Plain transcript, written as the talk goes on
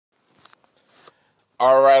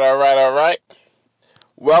All right.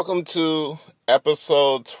 Welcome to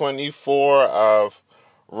episode 24 of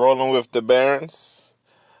Rolling with the Barons.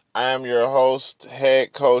 I am your host,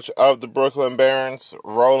 head coach of the Brooklyn Barons,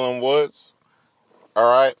 Roland Woods.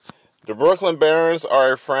 All right. The Brooklyn Barons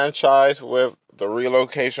are a franchise with the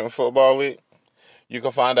Relocation Football League. You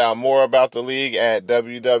can find out more about the league at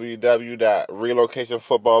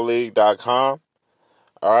www.relocationfootballleague.com.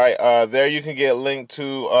 All right, there you can get linked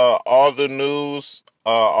to all the news,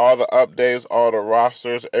 all the updates, all the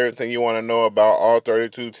rosters, everything you want to know about all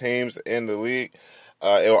 32 teams in the league.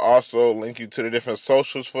 It'll also link you to the different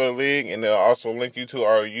socials for the league, and it'll also link you to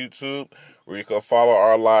our YouTube where you can follow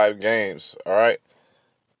our live games. All right,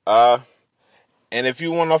 and if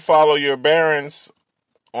you want to follow your Barons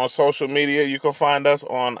on social media, you can find us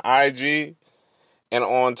on IG and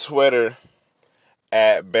on Twitter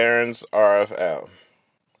at BaronsRFL.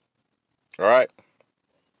 All right.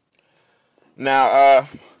 Now,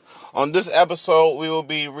 on this episode, we will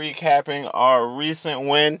be recapping our recent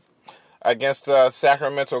win against the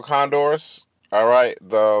Sacramento Condors. All right,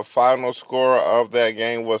 the final score of that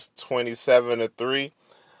game was 27-3.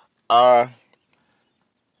 It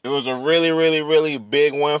was a really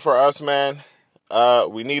big win for us, man.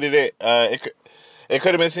 We needed it. It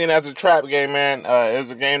could have been seen as a trap game, man. It was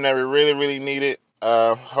a game that we really needed.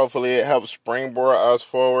 Hopefully, it helps springboard us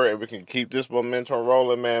forward, and we can keep this momentum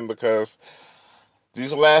rolling, man. Because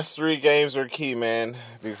these last three games are key, man.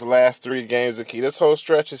 These last three games are key. This whole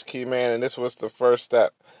stretch is key, man, and this was the first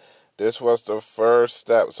step.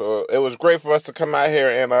 So it was great for us to come out here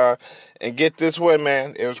and get this win,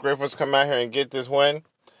 man. It was great for us to come out here and get this win.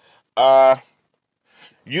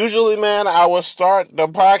 Usually, man, I would start the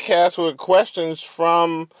podcast with questions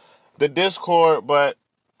from the Discord, but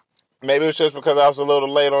maybe it's just because I was a little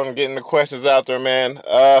late on getting the questions out there, man.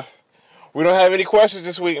 We don't have any questions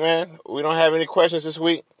this week, man.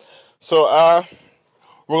 So,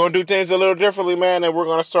 we're going to do things a little differently, man, and we're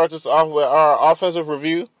going to start this off with our offensive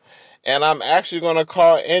review. And I'm actually going to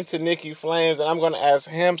call into Nikki Flames, and I'm going to ask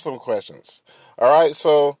him some questions. All right,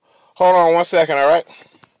 so hold on 1 second, all right?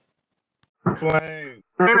 Flames,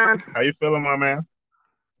 how you feeling, my man?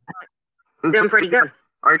 I'm doing pretty good.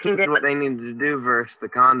 Our team did what they needed to do versus the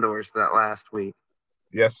Condors that last week.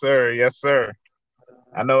 Yes, sir.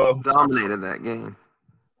 I know. Dominated that game.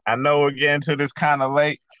 I know we're getting to this kind of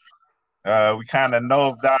late. We kind of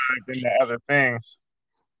nosedived into other things,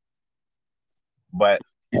 but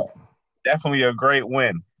definitely a great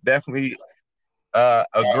win. Definitely a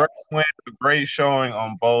great win, a great showing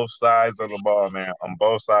on both sides of the ball, man. On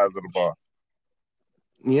both sides of the ball.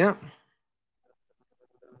 Yeah.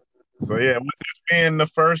 So, yeah, with this being the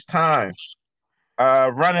first time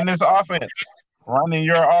running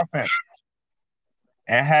your offense,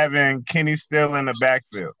 and having Kenny Still in the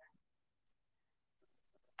backfield.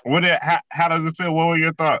 How does it feel? What were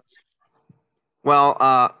your thoughts? Well,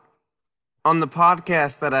 on the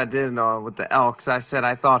podcast that I did with the Elks, I said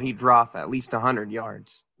I thought he'd drop at least 100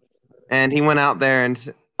 yards. And he went out there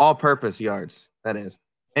and all-purpose yards, that is.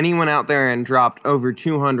 And he went out there and dropped over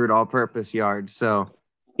 200 all-purpose yards. So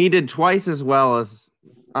he did twice as well as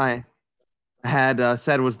I had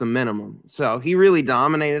said was the minimum. So he really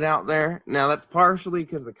dominated out there. Now, that's partially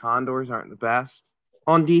because the Condors aren't the best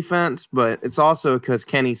on defense, but it's also because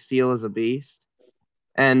Kenny Steele is a beast.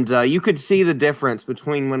 And you could see the difference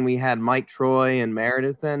between when we had Mike Troy and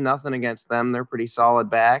Meredith in. Nothing against them. They're pretty solid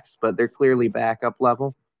backs, but they're clearly backup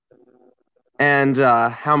level. And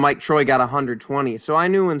how Mike Troy got 120. So I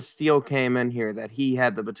knew when Steele came in here that he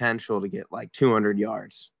had the potential to get like 200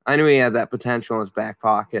 yards. I knew he had that potential in his back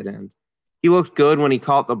pocket, and he looked good when he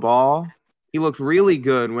caught the ball. He looked really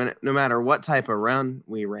good no matter what type of run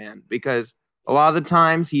we ran, because a lot of the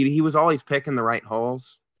times he was always picking the right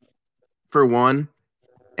holes, for one,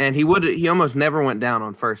 and he almost never went down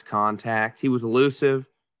on first contact. He was elusive.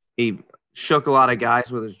 He shook a lot of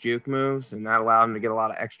guys with his juke moves, and that allowed him to get a lot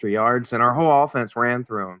of extra yards. And our whole offense ran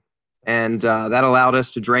through him, and that allowed us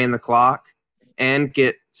to drain the clock and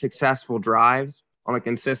get successful drives on a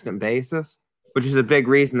consistent basis, which is a big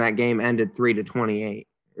reason that game ended 3-28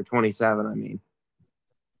 or 27. I mean,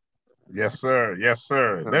 yes, sir.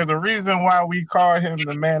 There's a reason why we call him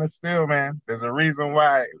the Man of Steel, man. There's a reason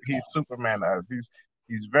why he's Superman to us.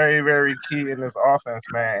 He's very key in this offense,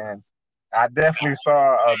 man. And I definitely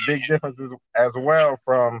saw a big difference as well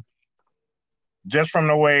from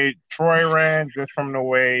the way Troy ran, just from the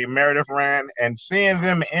way Meredith ran, and seeing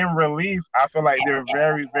them in relief. I feel like they're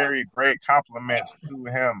very great compliments to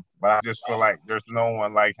him. But I just feel like there's no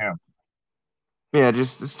one like him. Yeah,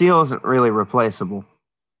 just Steele isn't really replaceable.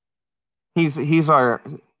 He's our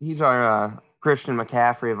Christian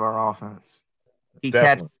McCaffrey of our offense. He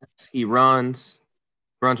Definitely. catches, he runs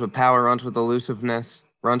with power, runs with elusiveness,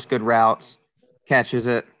 runs good routes, catches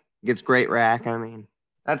it, gets great rack. I mean,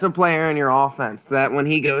 that's a player in your offense that when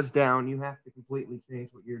he goes down, you have to completely change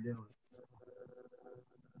what you're doing.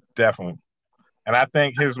 Definitely. And I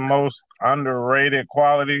think his most underrated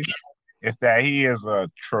quality is that he is a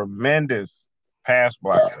tremendous pass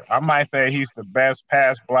blocker. I might say he's the best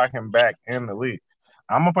pass blocking back in the league.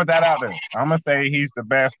 I'm gonna put that out there. I'm gonna say he's the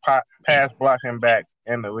best pass blocking back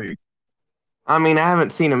in the league. I mean, I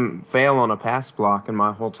haven't seen him fail on a pass block in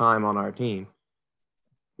my whole time on our team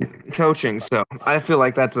coaching, so I feel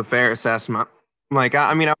like that's a fair assessment. Like,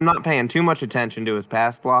 I mean, I'm not paying too much attention to his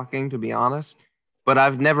pass blocking, to be honest, but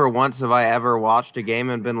I've never once have I ever watched a game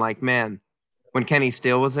and been like, man, when Kenny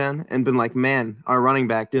Steele was in, and been like, man, our running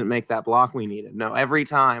back didn't make that block we needed. No, every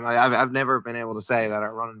time I've never been able to say that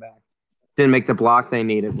our running back didn't make the block they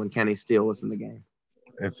needed when Kenny Steele was in the game.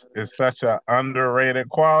 It's such an underrated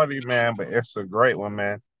quality, man, but it's a great one,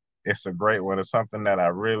 man. It's a great one. It's something that I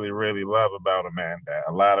really, really love about him, man, that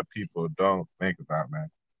a lot of people don't think about, man.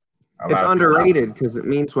 It's underrated because it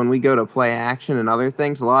means when we go to play action and other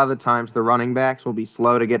things, a lot of the times the running backs will be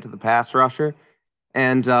slow to get to the pass rusher.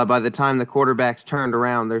 And by the time the quarterback's turned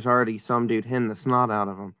around, there's already some dude hitting the snot out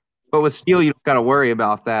of him. But with Steele, you don't got to worry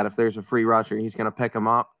about that. If there's a free rusher, he's going to pick him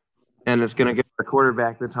up, and it's going to give the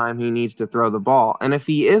quarterback the time he needs to throw the ball. And if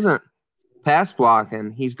he isn't pass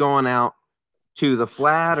blocking, he's going out to the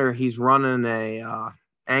flat, or he's running a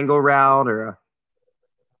angle route, or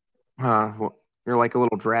you're like a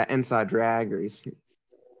little inside drag, or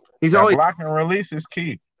he's always blocking release is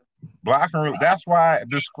key. That's why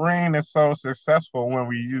the screen is so successful when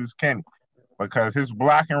we use Kenny, because his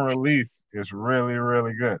blocking release is really,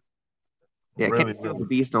 really good. Yeah, Kenny Steele's a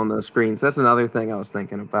beast on those screens. That's another thing I was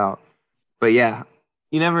thinking about. But yeah,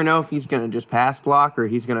 you never know if he's going to just pass block or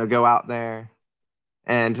he's going to go out there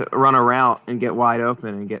and run a route and get wide open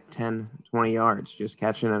and get 10, 20 yards just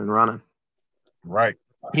catching it and running. Right.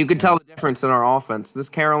 You could tell the difference in our offense. This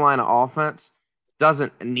Carolina offense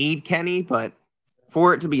doesn't need Kenny, but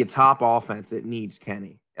for it to be a top offense, it needs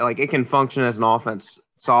Kenny. Like, it can function as an offense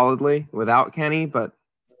solidly without Kenny, but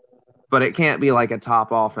it can't be like a top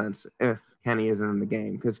offense if Kenny isn't in the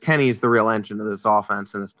game, because Kenny is the real engine of this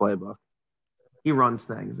offense and this playbook. He runs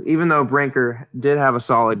things. Even though Brinker did have a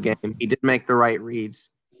solid game, he did make the right reads.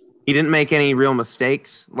 He didn't make any real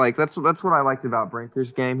mistakes. Like, that's what I liked about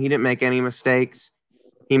Brinker's game. He didn't make any mistakes.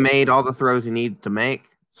 He made all the throws he needed to make.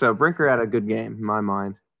 So Brinker had a good game in my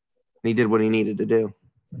mind. And he did what he needed to do.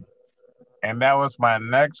 And that was my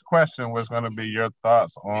next question, was going to be your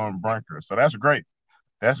thoughts on Brinker. So that's great.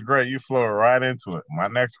 That's great. You flew right into it. My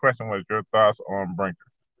next question was your thoughts on Brinker.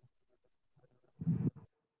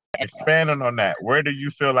 Expanding on that, where do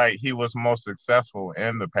you feel like he was most successful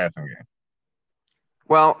in the passing game?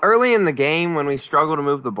 Well, early in the game when we struggled to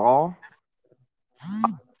move the ball,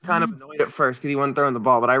 kind of annoyed at first because he wasn't throwing the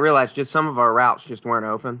ball, but I realized just some of our routes just weren't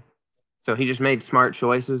open. So he just made smart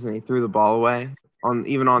choices and he threw the ball away. On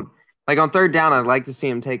third down, I'd like to see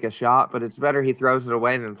him take a shot, but it's better he throws it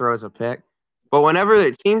away than throws a pick. But whenever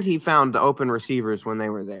it seemed he found the open receivers when they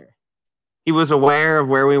were there, he was aware of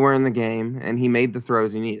where we were in the game, and he made the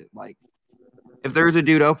throws he needed. Like, if there was a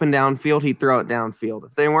dude open downfield, he'd throw it downfield.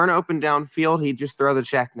 If they weren't open downfield, he'd just throw the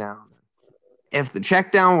check down. If the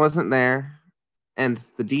check down wasn't there and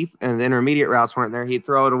the deep and the intermediate routes weren't there, he'd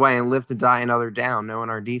throw it away and live to die another down, knowing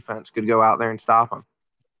our defense could go out there and stop him.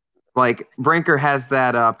 Like, Brinker has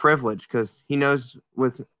that privilege because he knows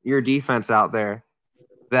with your defense out there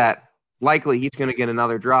that likely he's going to get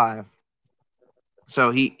another drive. So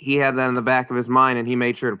he had that in the back of his mind, and he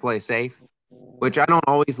made sure to play safe, which I don't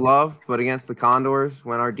always love. But against the Condors,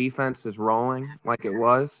 when our defense is rolling like it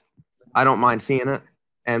was, I don't mind seeing it.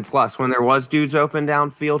 And plus, when there was dudes open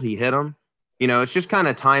downfield, he hit them. You know, it's just kind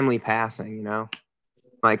of timely passing, you know.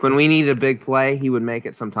 Like, when we needed a big play, he would make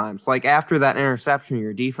it sometimes. Like, after that interception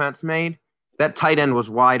your defense made, that tight end was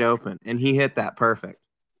wide open, and he hit that perfect.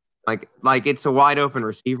 Like it's a wide open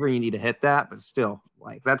receiver, you need to hit that, but still,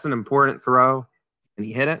 like, that's an important throw. And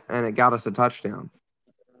he hit it, and it got us a touchdown.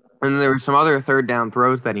 And there were some other third down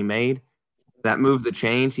throws that he made that moved the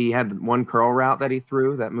chains. He had one curl route that he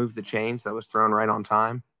threw that moved the chains that was thrown right on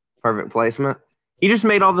time. Perfect placement. He just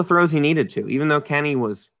made all the throws he needed to. Even though Kenny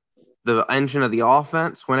was the engine of the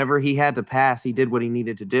offense, whenever he had to pass, he did what he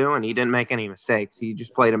needed to do, and he didn't make any mistakes. He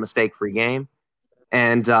just played a mistake-free game.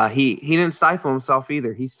 And he didn't stifle himself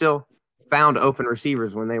either. He still found open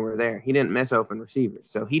receivers when they were there. He didn't miss open receivers.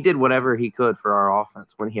 So he did whatever he could for our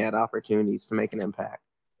offense when he had opportunities to make an impact.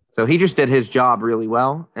 So he just did his job really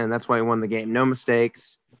well, and that's why he won the game. No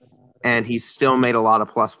mistakes, and he still made a lot of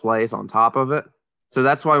plus plays on top of it. So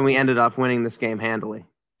that's why we ended up winning this game handily.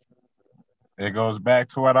 It goes back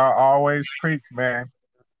to what I always preach, man.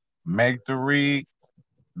 Make the read,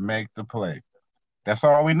 make the play. That's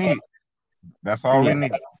all we need. That's all we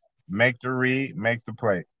need. Make the read, make the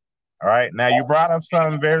play. All right. Now you brought up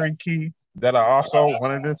something very key that I also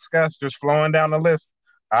want to discuss, just flowing down the list.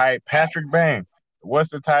 All right, Patrick Bain.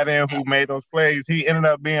 What's the tight end who made those plays? He ended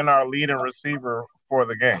up being our leading receiver for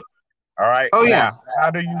the game. All right. Oh, yeah. Now,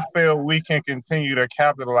 how do you feel we can continue to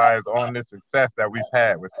capitalize on this success that we've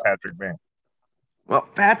had with Patrick Bain? Well,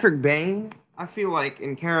 Patrick Bain, I feel like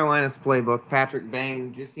in Carolina's playbook, Patrick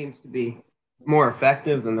Bain just seems to be more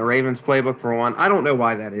effective than the Ravens playbook for one. I don't know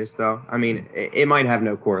why that is, though. I mean, it might have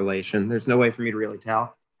no correlation. There's no way for me to really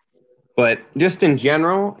tell. But just in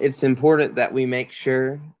general, it's important that we make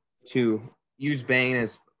sure to use Bain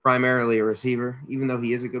as primarily a receiver, even though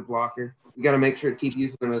he is a good blocker. We got to make sure to keep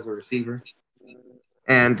using him as a receiver.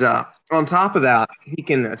 And on top of that, he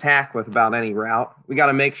can attack with about any route. We got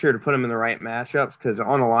to make sure to put him in the right matchups because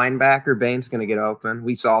on a linebacker, Bain's going to get open.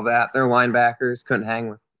 We saw that. Their linebackers couldn't hang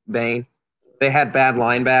with Bain. They had bad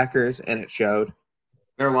linebackers, and it showed.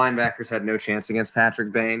 Their linebackers had no chance against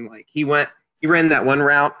Patrick Bain. Like he ran that one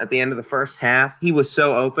route at the end of the first half. He was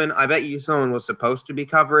so open. I bet you someone was supposed to be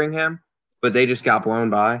covering him, but they just got blown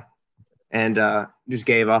by and just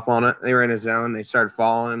gave up on it. They were in a zone. They started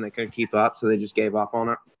falling. They couldn't keep up, so they just gave up on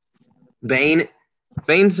it.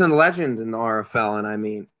 Bain's a legend in the RFL, and I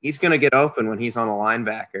mean, he's going to get open when he's on a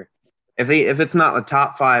linebacker. If it's not the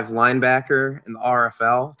top 5 linebacker in the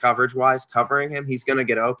RFL coverage-wise covering him, he's going to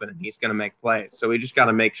get open and he's going to make plays. So we just got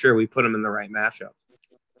to make sure we put him in the right matchup.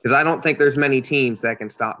 Because I don't think there's many teams that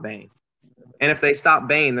can stop Bain. And if they stop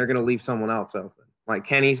Bain, they're going to leave someone else open. Like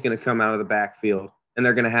Kenny's going to come out of the backfield, and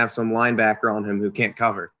they're going to have some linebacker on him who can't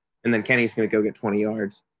cover. And then Kenny's going to go get 20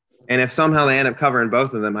 yards. And if somehow they end up covering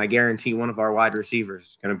both of them, I guarantee one of our wide receivers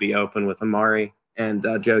is going to be open with Amari and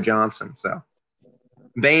Joe Johnson. So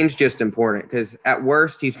Bain's just important because at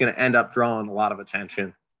worst, he's going to end up drawing a lot of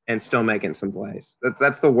attention and still making some plays.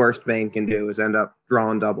 That's the worst Bain can do is end up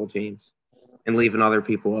drawing double teams and leaving other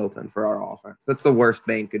people open for our offense. That's the worst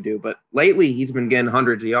Bain could do. But lately, he's been getting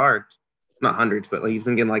hundreds of yards. Not hundreds, but he's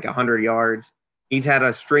been getting like 100 yards. He's had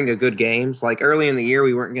a string of good games. Like early in the year,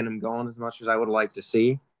 we weren't getting him going as much as I would have liked to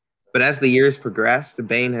see. But as the years progressed,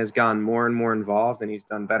 Bain has gotten more and more involved, and he's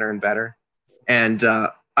done better and better. And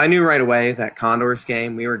I knew right away that Condors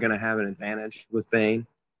game, we were going to have an advantage with Bain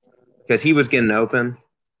because he was getting open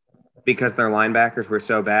because their linebackers were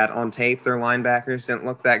so bad. On tape, their linebackers didn't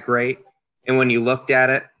look that great. And when you looked at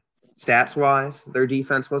it, stats-wise, their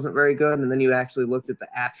defense wasn't very good. And then you actually looked at the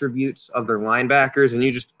attributes of their linebackers, and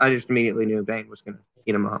I just immediately knew Bain was going to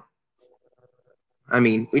eat them up. I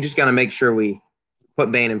mean, we just got to make sure we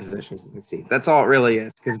put Bain in positions to succeed. That's all it really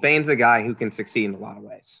is, because Bain's a guy who can succeed in a lot of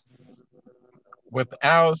ways.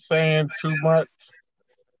 Without saying too much,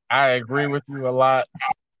 I agree with you a lot,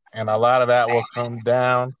 and a lot of that will come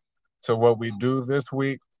down to what we do this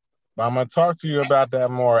week. But I'm going to talk to you about that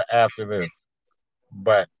more after this.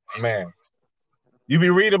 But, man, you be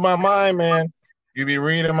reading my mind, man. You be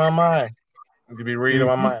reading my mind. You be reading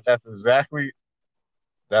my mind. That's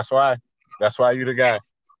why. That's why you the guy.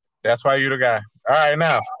 That's why you the guy. All right,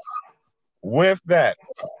 now, with that,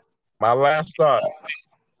 my last thought.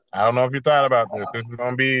 I don't know if you thought about this. This is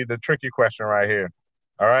going to be the tricky question right here.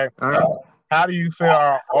 All right? All right. How do you feel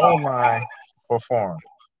our O-line performed?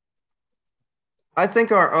 I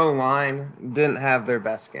think our O-line didn't have their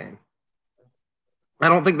best game. I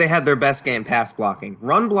don't think they had their best game pass blocking.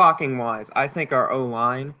 Run blocking wise, I think our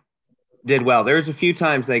O-line did well. There's a few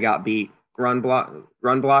times they got beat run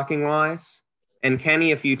blocking wise, and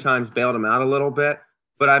Kenny a few times bailed them out a little bit.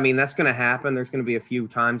 But I mean, that's going to happen. There's going to be a few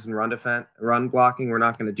times in run blocking we're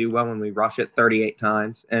not going to do well when we rush it 38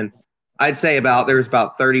 times. And I'd say there was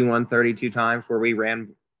about 31, 32 times where we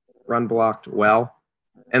run blocked well.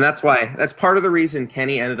 And that's part of the reason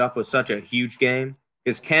Kenny ended up with such a huge game,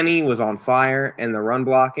 because Kenny was on fire and the run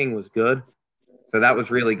blocking was good. So that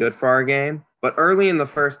was really good for our game. But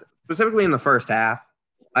specifically in the first half,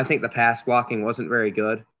 I think the pass blocking wasn't very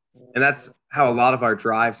good. And that's how a lot of our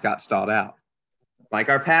drives got stalled out. Like,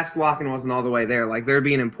 our pass blocking wasn't all the way there. Like, there'd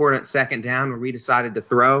be an important second down where we decided to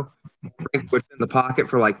throw. Brink was in the pocket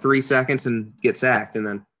for like 3 seconds and get sacked. And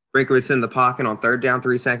then Brinker was in the pocket on third down,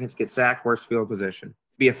 3 seconds, get sacked, worst field position.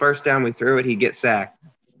 Be a first down, we threw it, he'd get sacked.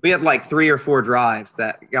 We had like 3 or 4 drives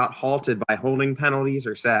that got halted by holding penalties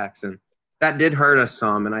or sacks. And that did hurt us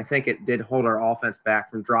some. And I think it did hold our offense back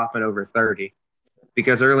from dropping over 30.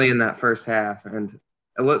 Because early in that first half and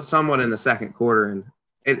somewhat in the second quarter, and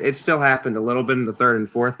it still happened a little bit in the third and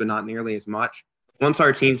fourth, but not nearly as much. once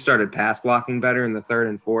our team started pass blocking better in the third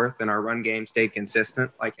and fourth and our run game stayed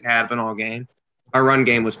consistent like it had been all game, our run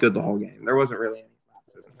game was good the whole game. There wasn't really any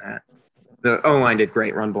lapses in that. The O-line did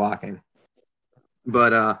great run blocking.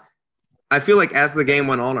 But I feel like as the game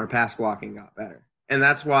went on, our pass blocking got better. And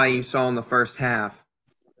that's why you saw in the first half,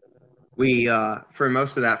 for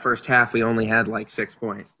most of that first half, we only had like 6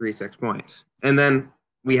 points. And then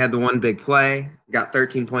we had the one big play, got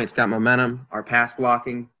 13 points, got momentum. Our pass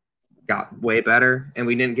blocking got way better, and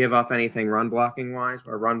we didn't give up anything run blocking wise.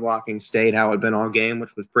 Our run blocking stayed how it had been all game,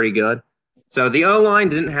 which was pretty good. So the O-line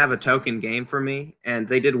didn't have a token game for me, and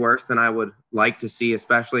they did worse than I would like to see,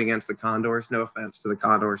 especially against the Condors. No offense to the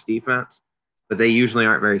Condors defense, but they usually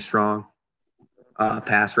aren't very strong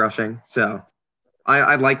pass rushing. So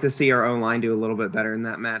I'd like to see our O-line do a little bit better in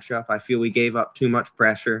that matchup. I feel we gave up too much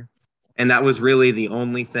pressure, and that was really the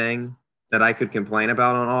only thing that I could complain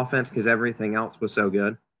about on offense because everything else was so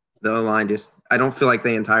good. The O-line I don't feel like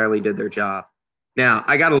they entirely did their job. Now,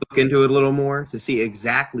 I got to look into it a little more to see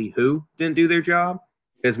exactly who didn't do their job,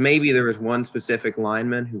 because maybe there was one specific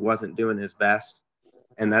lineman who wasn't doing his best,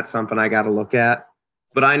 and that's something I got to look at.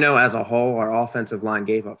 But I know as a whole, our offensive line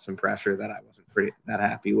gave up some pressure that I wasn't that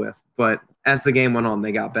happy with. But as the game went on,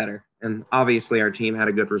 they got better, and obviously our team had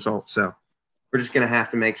a good result. So we're just going to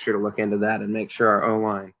have to make sure to look into that and make sure our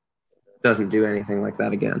O-line doesn't do anything like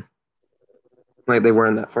that again, like they were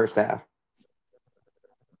in that first half.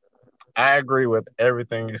 I agree with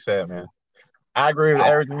everything you said, man. I agree with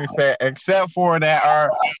everything you said, except for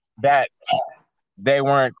that they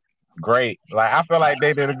weren't great. Like, I feel like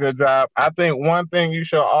they did a good job. I think one thing you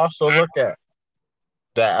should also look at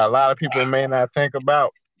that a lot of people may not think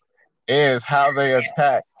about is how they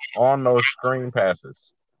attack on those screen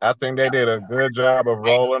passes. I think they did a good job of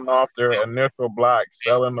rolling off their initial block,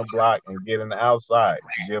 selling the block, and getting outside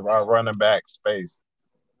to give our running back space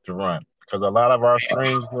to run. Because a lot of our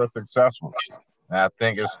screens were successful. And I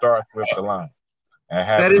think it starts with the line.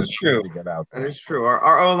 That is true. That is true.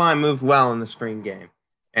 Our O-line moved well in the screen game.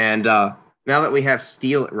 And now that we have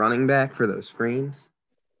Steele at running back for those screens,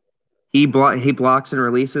 he blocks and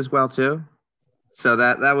releases well too. So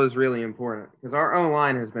that was really important because our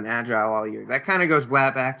O-line has been agile all year. That kind of goes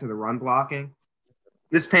back to the run blocking.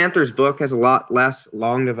 This Panthers book has a lot less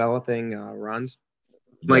long developing runs,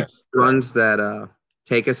 like runs that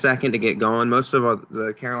take a second to get going. Most of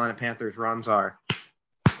the Carolina Panthers runs are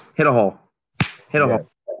hit a hole, hole.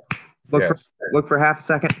 Look for half a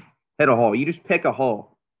second, hit a hole. You just pick a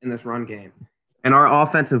hole in this run game. And our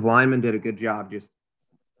offensive linemen did a good job just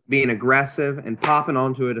being aggressive and popping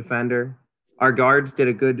onto a defender. Our guards did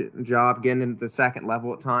a good job getting into the second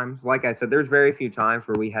level at times. Like I said, there's very few times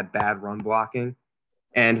where we had bad run blocking.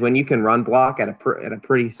 And when you can run block at a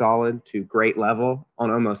pretty solid to great level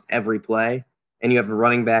on almost every play, and you have a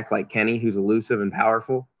running back like Kenny who's elusive and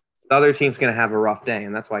powerful, the other team's going to have a rough day,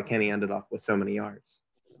 and that's why Kenny ended up with so many yards.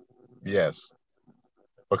 Yes.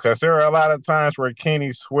 Because there are a lot of times where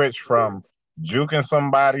Kenny switched from juking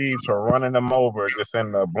somebody to running them over just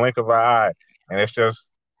in the blink of an eye. And it's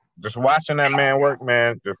just watching that man work,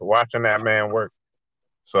 man. Just watching that man work.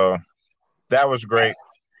 So that was great.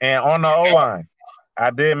 And on the O-line, I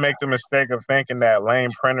did make the mistake of thinking that Lane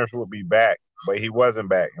Prentice would be back, but he wasn't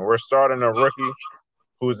back. And we're starting a rookie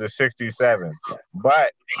who's a 67.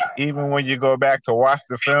 But even when you go back to watch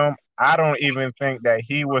the film, I don't even think that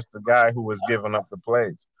he was the guy who was giving up the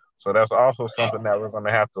plays. So that's also something that we're going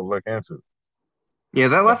to have to look into. Yeah,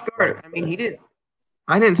 that left guard, I mean,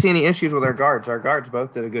 I didn't see any issues with our guards. Our guards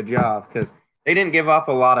both did a good job because they didn't give up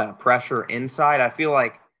a lot of pressure inside. I feel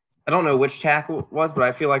like, I don't know which tackle it was, but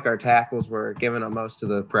I feel like our tackles were giving up most of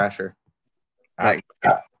the pressure.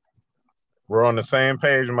 We're on the same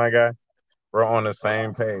page, my guy. We're on the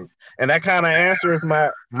same page. And that kind of answers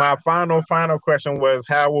my final question was,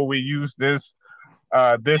 how will we use this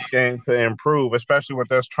game to improve, especially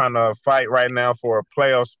with us trying to fight right now for a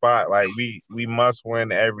playoff spot? Like, we must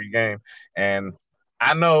win every game. And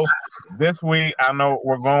I know this week,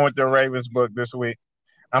 we're going with the Ravens book this week.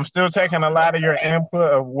 I'm still taking a lot of your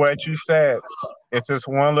input of what you said. It's just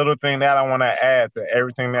one little thing that I want to add to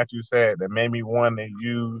everything that you said that made me want to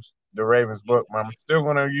use the Ravens book. But I'm still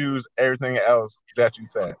going to use everything else that you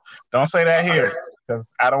said. Don't say that here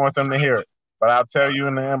because I don't want them to hear it. But I'll tell you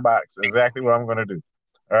in the inbox exactly what I'm going to do.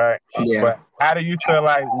 All right? Yeah. But how do you feel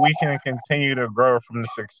like we can continue to grow from the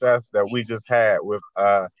success that we just had with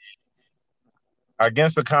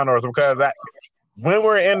against the Condors? Because when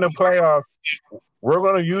we're in the playoffs, we're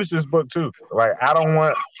going to use this book too. Like, I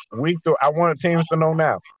want teams to know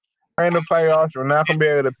now. We're in the playoffs. We're not going to be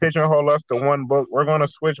able to pigeonhole us to one book. We're going to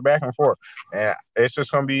switch back and forth. And it's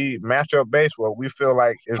just going to be matchup based what we feel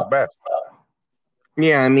like is best.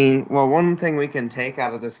 Yeah, I mean, well, one thing we can take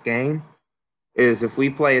out of this game is if we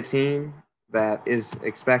play a team that is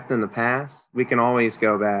expecting the pass, we can always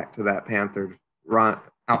go back to that Panthers run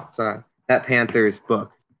outside that Panthers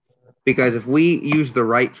book. Because if we use the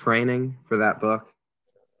right training for that book,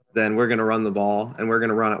 then we're going to run the ball and we're going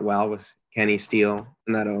to run it well with Kenny Steele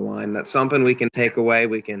and that O line. That's something we can take away.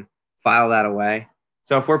 We can file that away.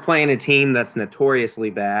 So if we're playing a team that's notoriously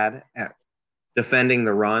bad at defending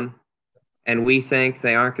the run and we think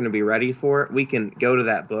they aren't going to be ready for it, we can go to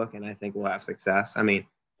that book and I think we'll have success. I mean,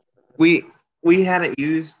 we hadn't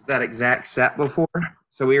used that exact set before,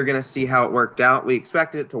 so we were going to see how it worked out. We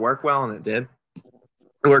expected it to work well, and it did.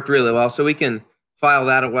 It worked really well, so we can file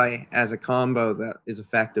that away as a combo that is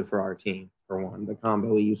effective for our team, for one, the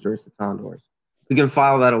combo we used versus the Condors. We can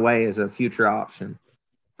file that away as a future option.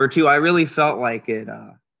 For two, I really felt like it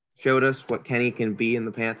showed us what Kenny can be in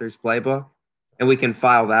the Panthers playbook, and we can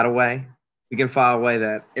file that away. We can file away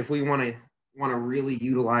that if we want to really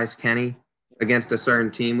utilize Kenny against a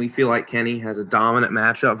certain team, we feel like Kenny has a dominant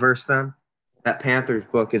matchup versus them. That Panthers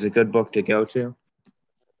book is a good book to go to.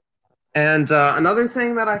 And another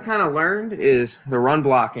thing that I kind of learned is the run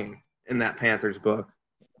blocking in that Panthers book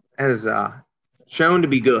has shown to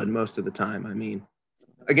be good most of the time. I mean,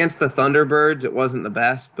 against the Thunderbirds, it wasn't the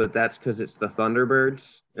best, but that's because it's the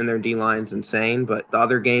Thunderbirds and their D-line's insane. But the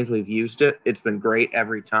other games we've used it, it's been great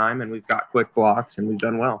every time, and we've got quick blocks, and we've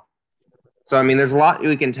done well. So, I mean, there's a lot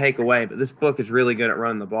we can take away, but this book is really good at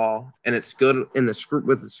running the ball, and it's good in the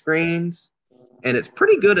with the screens, and it's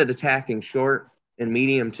pretty good at attacking short and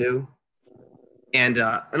medium too. And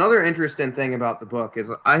another interesting thing about the book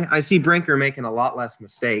is I see Brinker making a lot less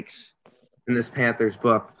mistakes in this Panthers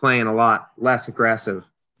book, playing a lot less aggressive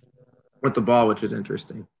with the ball, which is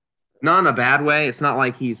interesting. Not in a bad way. It's not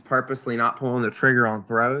like he's purposely not pulling the trigger on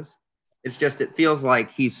throws. It's just it feels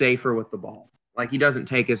like he's safer with the ball. Like he doesn't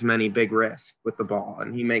take as many big risks with the ball,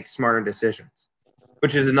 and he makes smarter decisions,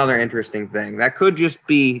 which is another interesting thing. That could just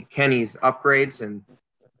be Kenny's upgrades and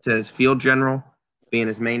to his field general being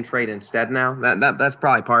his main trait instead now. That's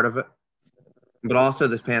probably part of it. But also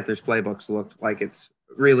this Panthers playbooks look like it's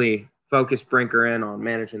really focused Brinker in on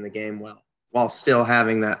managing the game well, while still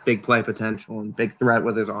having that big play potential and big threat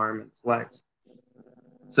with his arm and his legs.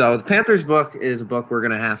 So the Panthers book is a book we're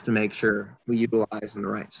going to have to make sure we utilize in the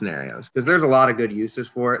right scenarios because there's a lot of good uses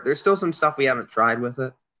for it. There's still some stuff we haven't tried with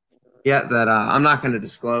it yet that I'm not going to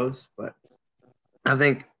disclose, but I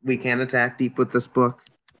think we can attack deep with this book.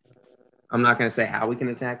 I'm not going to say how we can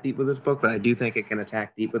attack deep with this book, but I do think it can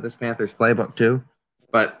attack deep with this Panthers playbook too.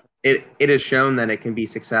 But it has shown that it can be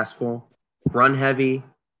successful, run heavy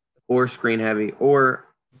or screen heavy or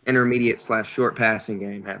intermediate / short passing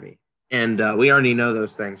game heavy. And we already know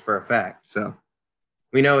those things for a fact. So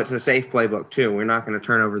we know it's a safe playbook too. We're not going to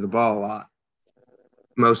turn over the ball a lot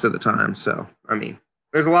most of the time. So, I mean,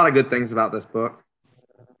 there's a lot of good things about this book.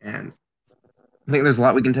 And I think there's a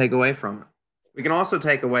lot we can take away from it. We can also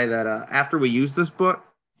take away that after we use this book,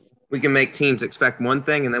 we can make teams expect one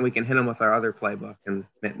thing, and then we can hit them with our other playbook, and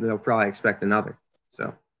they'll probably expect another.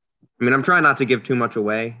 So, I mean, I'm trying not to give too much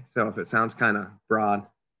away. So if it sounds kind of broad,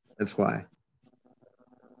 that's why.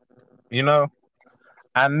 You know,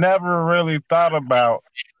 I never really thought about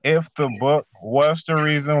if the book was the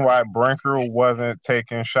reason why Brinker wasn't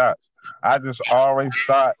taking shots. I just always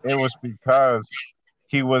thought it was because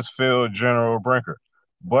he was Field General Brinker.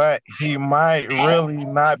 But he might really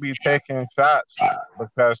not be taking shots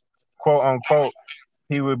because, quote unquote,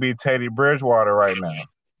 he would be Teddy Bridgewater right now.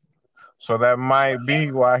 So that might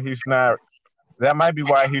be why he's not. That might be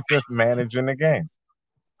why he's just managing the game.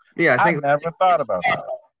 Yeah, I never thought about that.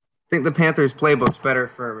 I think the Panthers playbook's better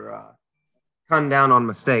for cutting down on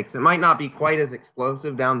mistakes. It might not be quite as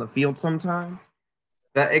explosive down the field sometimes.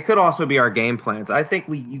 That it could also be our game plans. I think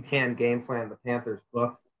you can game plan the Panthers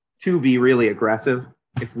book to be really aggressive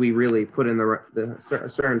if we really put in a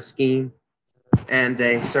certain scheme and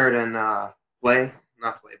a certain not playbook.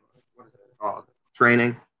 What is it called?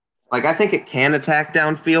 Training. Like I think it can attack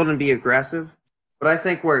downfield and be aggressive, but I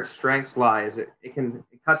think where its strengths lie is it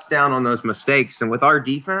cuts down on those mistakes. And with our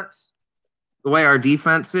defense, the way our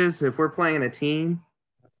defense is, if we're playing a team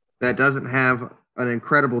that doesn't have an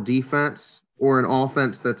incredible defense or an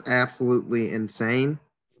offense that's absolutely insane,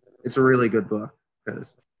 it's a really good book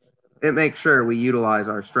because it makes sure we utilize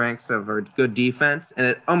our strengths of our good defense, and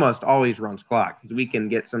it almost always runs clock because we can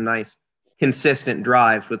get some nice, consistent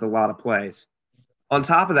drives with a lot of plays. On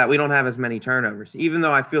top of that, we don't have as many turnovers. Even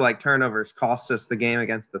though I feel like turnovers cost us the game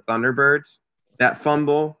against the Thunderbirds, that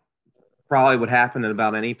fumble probably would happen in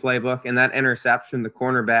about any playbook, and that interception, the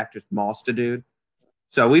cornerback just mossed a dude.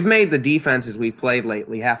 So we've made the defenses we've played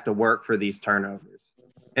lately have to work for these turnovers.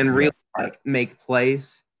 and really like make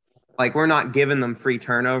plays. Like we're not giving them free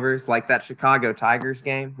turnovers like that Chicago Tigers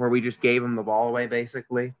game where we just gave them the ball away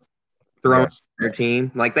basically, throwing their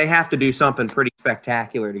team. Like they have to do something pretty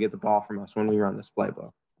spectacular to get the ball from us when we run this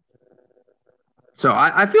playbook. So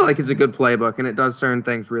I feel like it's a good playbook and it does certain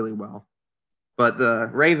things really well. But the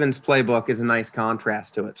Ravens playbook is a nice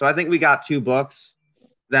contrast to it. So I think we got two books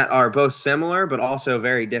that are both similar but also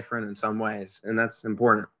very different in some ways, and that's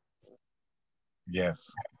important.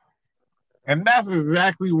 Yes. And that's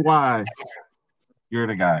exactly why you're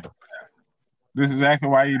the guy. This is exactly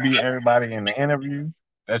why you beat everybody in the interview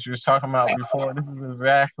that you was talking about before. This is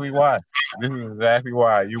exactly why. This is exactly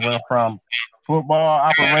why you went from football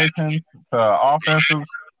operations to offensive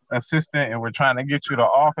assistant, and we're trying to get you the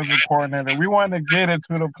offensive coordinator. We want to get it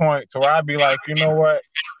to the point to where I'd be like, you know what,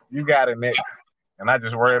 you got it, Nick, and I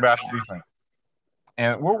just worry about the defense.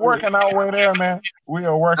 And we're working our way there, man. We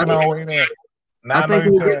are working our way there. Now, I think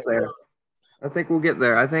we'll get there. I think we'll get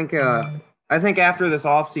there. I think after this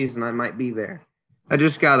offseason, I might be there. I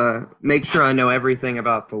just gotta make sure I know everything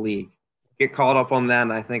about the league. Get caught up on that,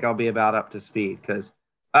 and I think I'll be about up to speed because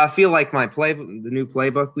I feel like the new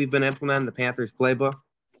playbook we've been implementing, the Panthers playbook,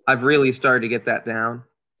 I've really started to get that down.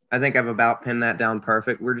 I think I've about pinned that down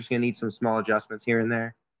perfect. We're just gonna need some small adjustments here and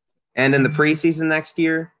there. And in the preseason next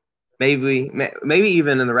year, maybe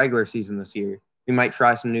even in the regular season this year, we might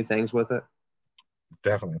try some new things with it.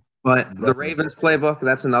 Definitely. But the Ravens playbook,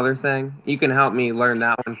 that's another thing. You can help me learn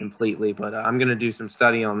that one completely, but I'm going to do some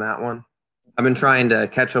study on that one. I've been trying to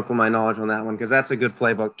catch up with my knowledge on that one because that's a good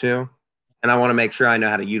playbook too. And I want to make sure I know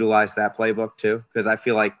how to utilize that playbook too because I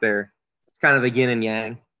feel like it's kind of a yin and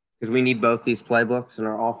yang because we need both these playbooks and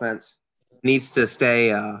our offense needs to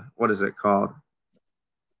stay, what is it called?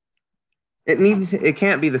 It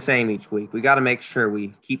can't be the same each week. We got to make sure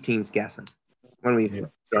we keep teams guessing when we do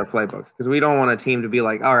our playbooks because we don't want a team to be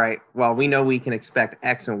like, all right, well, we know we can expect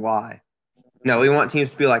X and Y. No, we want teams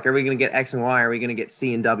to be like, are we going to get X and Y? Or are we going to get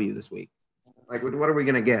C and W this week? Like, what are we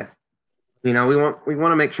going to get? You know, we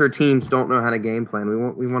want to make sure teams don't know how to game plan.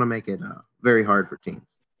 We want to make it very hard for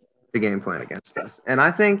teams to game plan against us. And I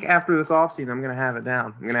think after this offseason, I'm going to have it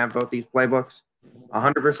down. I'm going to have both these playbooks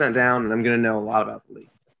 100% down, and I'm going to know a lot about the league.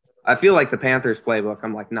 I feel like the Panthers playbook,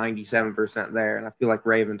 I'm like 97% there, and I feel like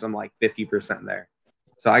Ravens, I'm like 50% there.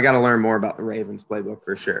 So I got to learn more about the Ravens playbook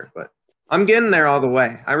for sure. But I'm getting there all the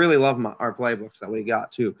way. I really love our playbooks that we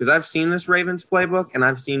got too because I've seen this Ravens playbook, and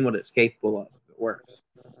I've seen what it's capable of if it works.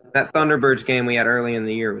 That Thunderbirds game we had early in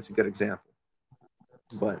the year was a good example.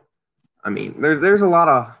 But, I mean, there's a lot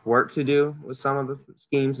of work to do with some of the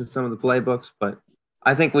schemes and some of the playbooks, but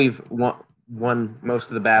I think we've won most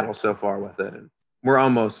of the battle so far with it, and we're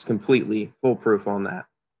almost completely foolproof on that.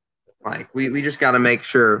 Like, we just got to make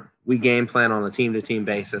sure we game plan on a team-to-team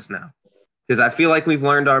basis now. Because I feel like we've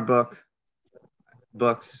learned our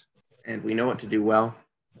books, and we know what to do well.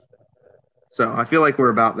 So I feel like we're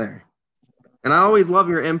about there. And I always love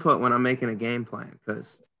your input when I'm making a game plan.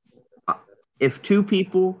 Because if two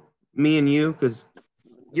people, me and you, because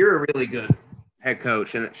you're a really good head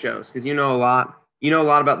coach, and it shows. Because you know a lot. You know a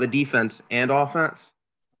lot about the defense and offense,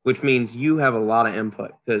 which means you have a lot of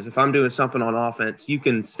input. Because if I'm doing something on offense, you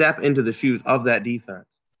can step into the shoes of that defense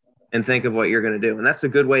and think of what you're going to do. And that's a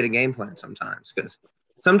good way to game plan sometimes. Because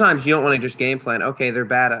sometimes you don't want to just game plan, okay, they're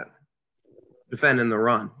bad at defending the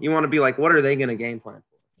run. You want to be like, what are they going to game plan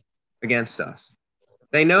for against us?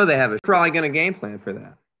 They know they have probably going to game plan for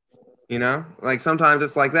that. You know? Like sometimes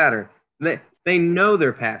it's like that. Or they know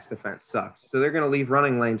their pass defense sucks. So they're going to leave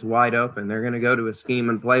running lanes wide open. They're going to go to a scheme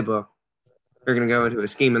and playbook. They're going to go into a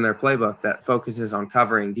scheme in their playbook that focuses on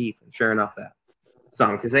covering deep. And sure enough, that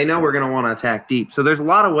some because they know we're going to want to attack deep. So there's a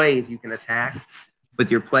lot of ways you can attack with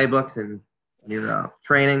your playbooks and your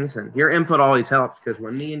trainings, and your input always helps because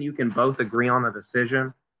when me and you can both agree on a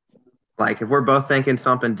decision, like if we're both thinking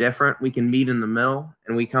something different, we can meet in the middle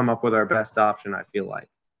and we come up with our best option. I feel like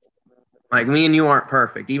me and you aren't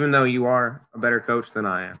perfect, even though you are a better coach than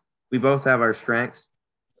I am. We both have our strengths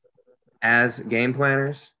as game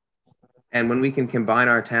planners. And when we can combine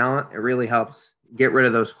our talent, it really helps get rid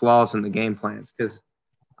of those flaws in the game plans. Because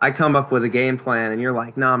I come up with a game plan and you're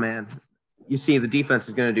like, nah, man, you see the defense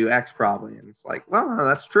is going to do X probably. And it's like, well, no,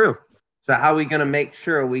 that's true. So how are we going to make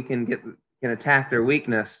sure we can attack their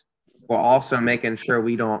weakness while also making sure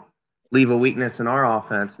we don't leave a weakness in our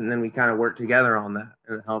offense? And then we kind of work together on that,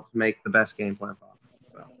 and it helps make the best game plan possible.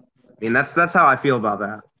 So, I mean, that's how I feel about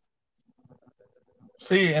that.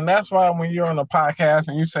 See, and that's why when you're on a podcast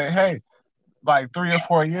and you say, hey, like 3 or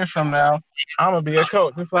 4 years from now, I'm going to be a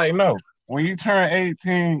coach. It's like, no, when you turn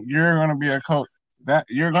 18, you're going to be a coach.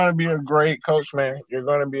 You're going to be a great coach, man. You're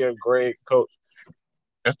going to be a great coach.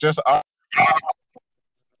 It's just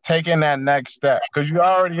taking that next step because you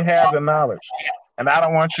already have the knowledge. And I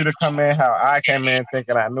don't want you to come in how I came in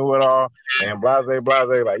thinking I knew it all and blase,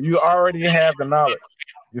 blase. Like, you already have the knowledge.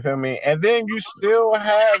 You feel me? And then you still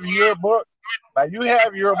have your book. Like, you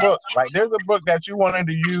have your book. Like, there's a book that you wanted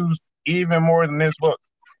to use even more than this book.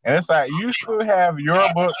 And it's like, you still have your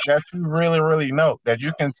book that you really, really know that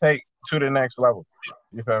you can take to the next level.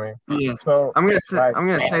 You feel me? Yeah. So I'm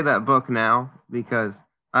gonna say that book now because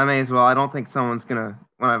I may as well. I don't think someone's gonna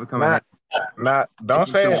when I become a don't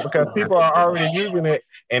say it because people are already using it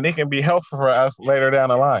and it can be helpful for us later down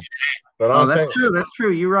the line. So don't say that's true. That's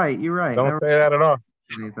true. You're right. Don't say that at all.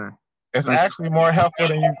 Anything. It's actually more helpful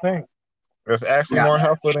than you think. It's actually more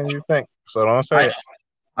helpful than you think. So don't say it.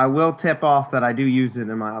 I will tip off that I do use it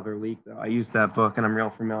in my other league, though. I use that book and I'm real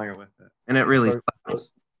familiar with it. And it really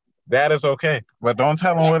sucks. That is okay. But don't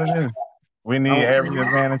tell them what it is. We need every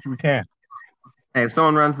advantage we can. Hey, if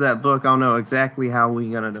someone runs that book, I'll know exactly how we're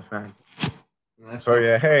going to defend. So,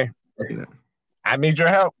 yeah, hey, I need your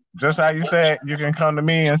help. Just how you said, you can come to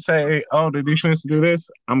me and say, oh, the defense do this.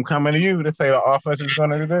 I'm coming to you to say the offense is going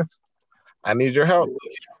to do this. I need your help.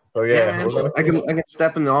 So, yeah. I can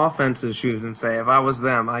step in the offense's shoes and say, if I was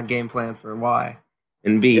them, I'd game plan for Y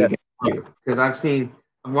and B. Because I've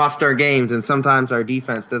watched our games, and sometimes our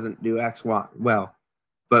defense doesn't do X, Y well.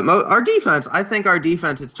 But our defense, I think our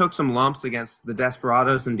defense, it took some lumps against the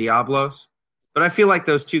Desperados and Diablos. But I feel like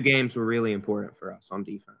those two games were really important for us on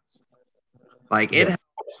defense. Like, it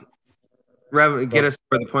helped get us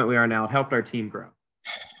to the point we are now. It helped our team grow.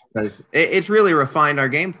 Because it's really refined our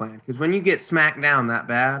game plan. Because when you get smacked down that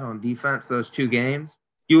bad on defense, those two games,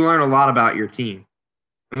 you learn a lot about your team.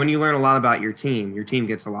 And when you learn a lot about your team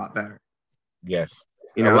gets a lot better. Yes.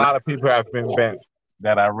 A lot of people have been benched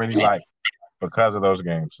that I really like because of those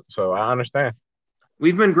games. So I understand.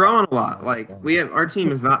 We've been growing a lot. Like, our team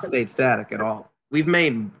has not stayed static at all. We've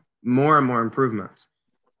made more and more improvements.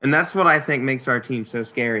 And that's what I think makes our team so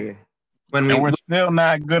scary. We're still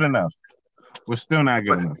not good enough. We're still not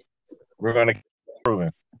good enough. We're going to keep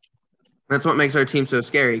improving. That's what makes our team so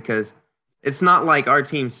scary, because it's not like our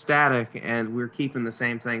team's static and we're keeping the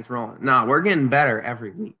same things rolling. No, we're getting better every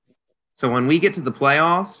week. So when we get to the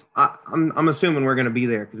playoffs, I'm assuming we're going to be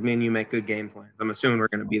there because me and you make good game plans. I'm assuming we're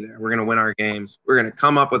going to be there. We're going to win our games. We're going to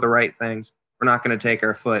come up with the right things. We're not going to take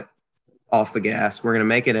our foot off the gas. We're going to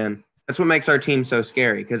make it in. That's what makes our team so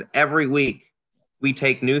scary, because every week we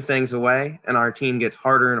take new things away and our team gets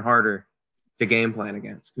harder and harder to game plan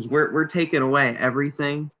against, because we're taking away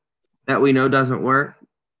everything that we know doesn't work,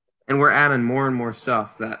 and we're adding more and more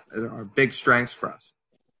stuff that are big strengths for us.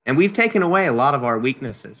 And we've taken away a lot of our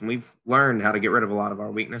weaknesses, and we've learned how to get rid of a lot of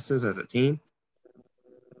our weaknesses as a team.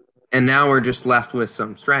 And now we're just left with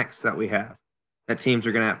some strengths that we have that teams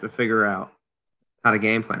are going to have to figure out how to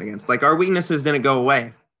game plan against. Like, our weaknesses didn't go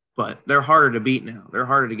away, but they're harder to beat now. They're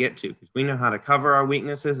harder to get to because we know how to cover our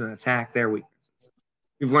weaknesses and attack their weaknesses.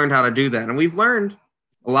 We've learned how to do that. And we've learned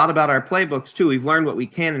a lot about our playbooks, too. We've learned what we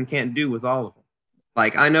can and can't do with all of them.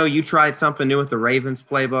 Like, I know you tried something new with the Ravens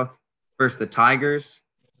playbook versus the Tigers.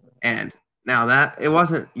 And now that it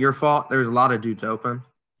wasn't your fault. There's a lot of dudes open.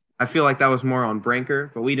 I feel like that was more on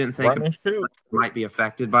Brinker, but we didn't think it might be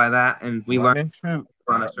affected by that. And we learned to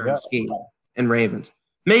run a certain scheme in Ravens.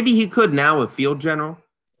 Maybe he could now with Field General,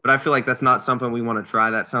 but I feel like that's not something we want to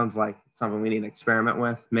try. That sounds like something we need to experiment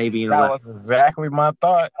with. Maybe that was exactly my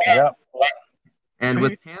thought. Yep. And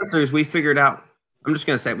with Panthers, we figured out. I'm just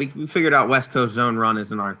gonna say we figured out West Coast zone run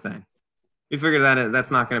isn't our thing. We figured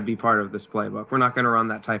that's not going to be part of this playbook. We're not going to run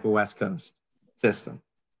that type of West Coast system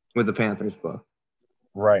with the Panthers book.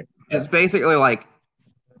 Right. It's basically like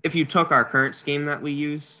if you took our current scheme that we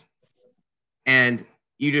use and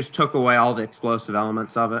you just took away all the explosive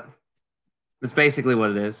elements of it. That's basically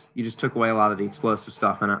what it is. You just took away a lot of the explosive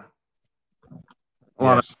stuff in it. A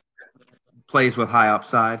lot of plays with high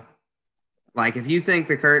upside. Like, if you think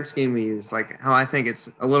the current scheme we use, like how I think it's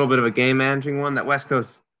a little bit of a game managing one, that West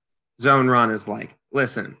Coast zone run is like,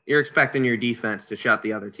 listen, you're expecting your defense to shut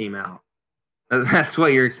the other team out. That's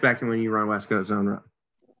what you're expecting when you run West Coast zone run.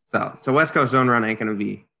 So West Coast zone run ain't going to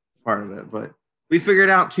be part of it. But we figured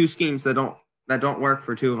out two schemes that don't work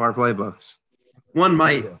for two of our playbooks. One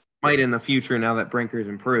might in the future now that Brinker's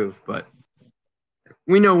improved, but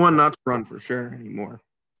we know one not to run for sure anymore.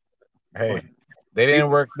 Hey, they didn't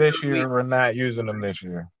work this year. We're not using them this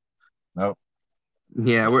year. Nope.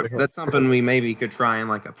 Yeah, that's something we maybe could try in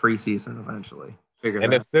like a preseason eventually.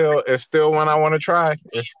 It's still one I want to try.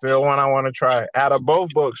 It's still one I want to try. Out of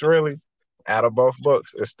both books, really. Out of both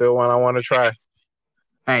books, it's still one I want to try.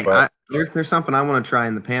 Hey, there's something I want to try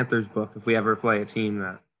in the Panthers book if we ever play a team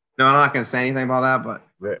that. No, I'm not going to say anything about that, but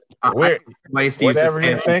We're, ways to use this whatever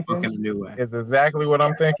you're Panthers book thinking in a new way. is exactly what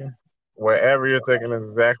I'm thinking. Whatever you're thinking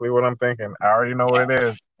is exactly what I'm thinking. I already know what it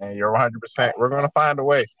is, and you're 100%. We're going to find a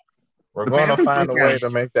way. We're The going to Panthers find a book way has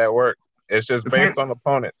to make that work. It's just based on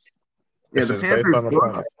opponents. Yeah, It's the just based Panthers on book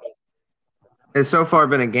opponents. has so far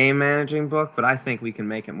been a game managing book, but I think we can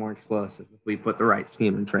make it more explosive if we put the right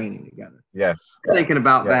scheme and training together. Yes. Thinking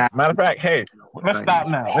about that. Matter of fact, hey, let's stop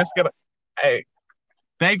now. Let's get hey,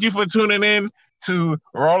 thank you for tuning in to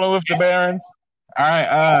Rolling with the Barons. All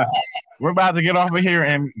right, we're about to get off of here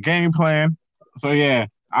and game plan. So yeah,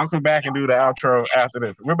 I'll come back and do the outro after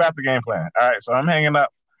this. We're about to game plan. All right, so I'm hanging up.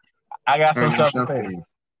 I got some stuff to say to you.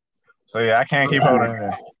 So yeah, I can't keep holding it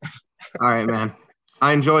in. All right, man.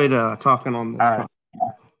 I enjoyed talking on this. All right.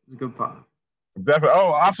 It's a good pod. Definitely.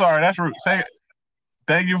 Oh, I'm sorry. That's rude. Say it.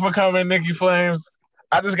 Thank you for coming, Nikki Flames.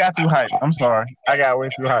 I just got too hyped. I'm sorry. I got way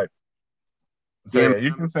too hyped. So yeah,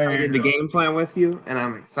 you can say I did the game plan with you, and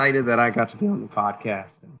I'm excited that I got to be on the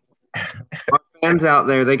podcast. Our fans out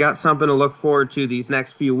there, they got something to look forward to these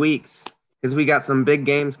next few weeks because we got some big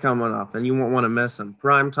games coming up, and you won't want to miss them.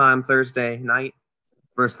 Primetime Thursday night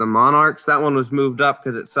versus the Monarchs. That one was moved up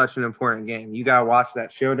because it's such an important game. You got to watch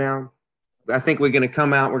that showdown. I think we're going to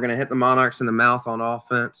come out. We're going to hit the Monarchs in the mouth on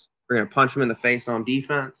offense. We're going to punch them in the face on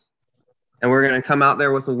defense. And we're going to come out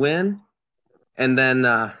there with a win. And then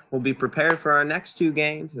we'll be prepared for our next two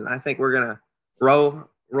games. And I think we're going to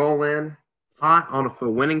roll in hot on a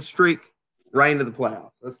winning streak right into the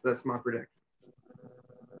playoffs. That's my prediction.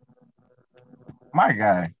 My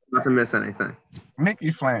guy. Not to miss anything.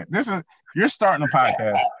 Nikki Flint. You're starting the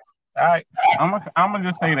podcast. All right. I'm gonna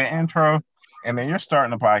just say the intro, and then you're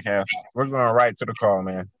starting the podcast. We're going right to the call,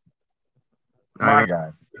 man. My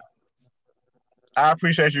guy. I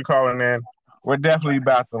appreciate you calling in. We're definitely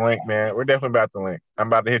about to link, man. We're definitely about to link. I'm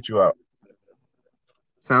about to hit you up.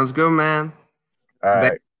 Sounds good, man. All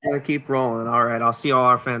right. Gonna keep rolling. All right. I'll see all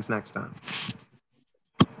our fans next time.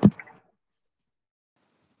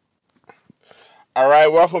 All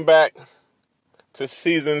right, welcome back to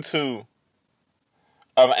season 2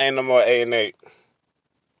 of Ain't No More 8 and 8.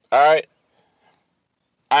 All right,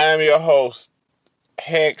 I am your host,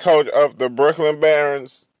 head coach of the Brooklyn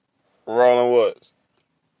Barons, Roland Woods.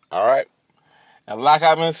 All right, and like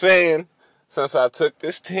I've been saying since I took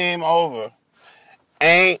this team over,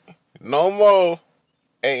 ain't no more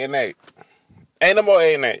 8 and 8. Ain't no more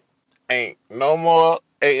 8 and 8. Ain't no more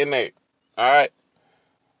 8 and 8. All right,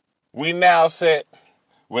 we now sit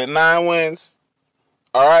with 9 wins,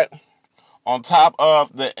 all right, on top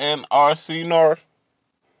of the NRC North,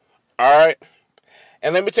 all right.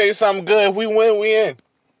 And let me tell you something good. If we win, we in.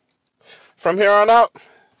 From here on out,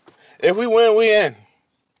 if we win, we in.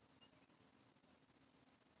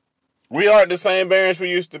 We aren't the same Barons we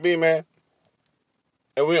used to be, man.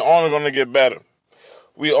 And we're only going to get better.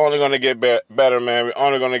 We're only going to get better, man. We're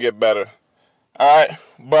only going to get better. All right,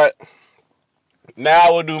 but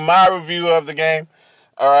now we'll do my review of the game.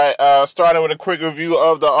 All right, starting with a quick review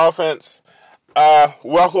of the offense.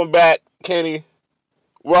 Welcome back, Kenny.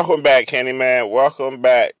 Welcome back, Kenny, man. Welcome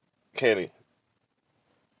back, Kenny.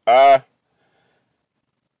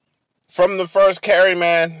 From the first carry,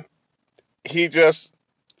 man, he just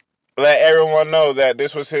let everyone know that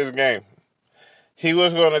this was his game. He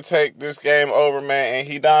was going to take this game over, man, and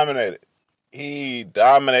he dominated. He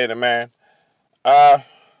dominated, man.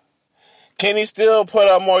 Kenny still put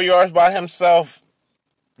up more yards by himself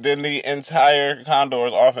than the entire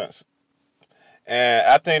Condors offense. And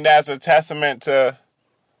I think that's a testament to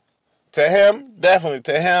him, definitely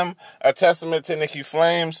to him, a testament to Nikki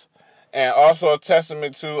Flames, and also a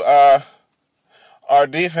testament to our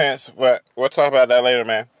defense. But we'll talk about that later,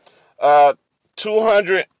 man.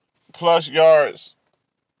 200 plus yards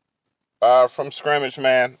from scrimmage,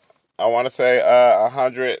 man. I want to say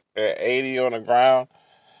 180 on the ground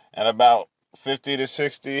and about 50 to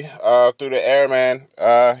 60 through the air, man.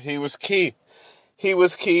 He was key. He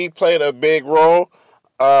was key, played a big role.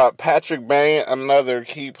 Patrick Bain, another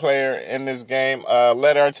key player in this game,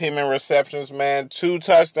 led our team in receptions, man. 2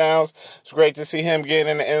 touchdowns. It's great to see him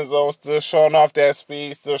getting in the end zone, still showing off that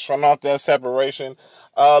speed, still showing off that separation.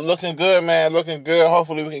 Looking good, man. Looking good.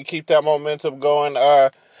 Hopefully we can keep that momentum going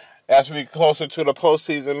as we get closer to the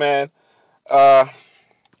postseason, man. Our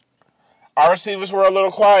receivers were a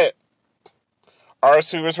little quiet.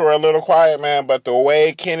 Man, but the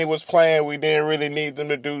way Kenny was playing, we didn't really need them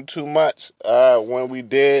to do too much. When we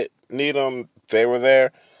did need them, they were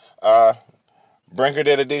there. Brinker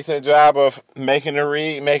did a decent job of making a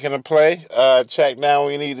read, making a play. Check down,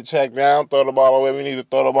 we need to check down. Throw the ball away, we need to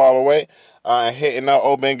throw the ball away. Hitting an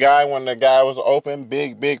open guy when the guy was open.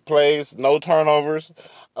 Big plays, no turnovers.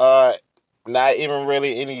 Not even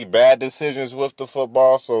really any bad decisions with the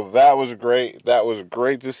football. So that was great. That was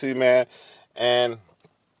great to see, man. And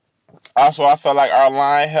also, I felt like our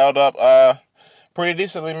line held up pretty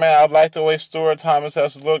decently, man. I like the way Stuart Thomas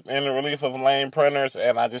has looked in the relief of Lane Printers,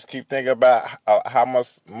 and I just keep thinking about how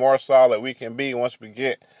much more solid we can be once we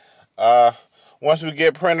get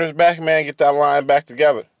Printers back, man. Get that line back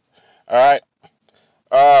together. All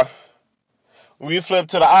right. We flip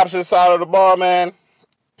to the opposite side of the ball, man.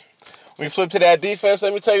 We flip to that defense.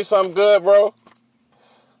 Let me tell you something good, bro.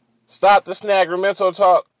 Stop the Sacramento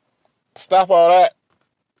talk. Stop all that.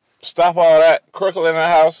 Stop all that. Crooklyn in the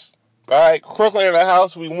house. All right, Crooklyn in the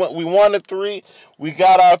house. We won the 3. We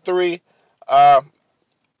got our 3.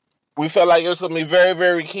 We felt like it was going to be very,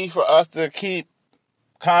 very key for us to keep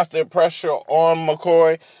constant pressure on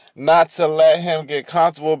McCoy, not to let him get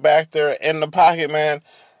comfortable back there in the pocket, man,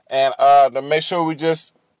 and to make sure we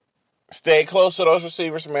just stay close to those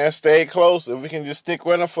receivers, man. Stay close. If we can just stick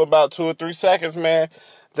with them for about 2 or 3 seconds, man,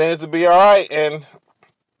 things will be all right. And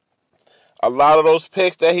a lot of those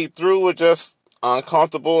picks that he threw were just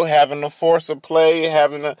uncomfortable, having to force a play,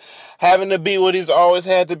 having to be what he's always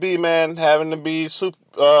had to be, man. Having to be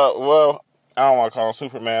well, I don't want to call him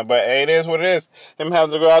Superman, but hey, it is what it is. Him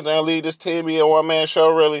having to go out there and lead this team, be a one-man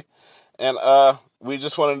show, really. And we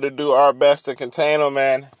just wanted to do our best to contain him,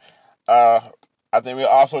 man. I think we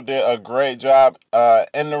also did a great job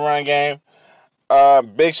in the run game.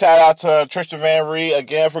 Big shout out to Tristan Van Reed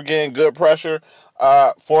again for getting good pressure,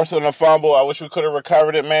 forcing a fumble. I wish we could have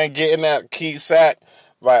recovered it, man. Getting that key sack,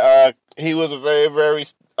 but he was a very, very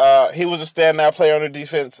he was a standout player on the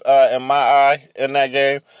defense in my eye in that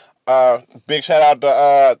game. Big shout out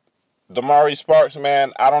to Damari Sparks,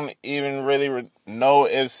 man. I don't even really know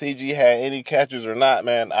if CG had any catches or not,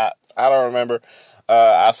 man. I don't remember.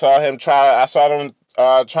 I saw them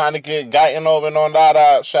trying to get Guyton open on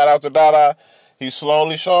Dada. Shout out to Dada. He's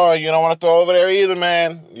slowly showing. You don't want to throw over there either,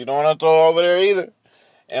 man. You don't want to throw over there either.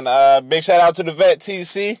 And big shout out to the vet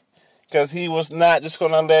TC, because he was not just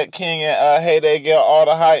going to let King and Heyday get all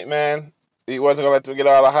the hype, man. He wasn't going to let them get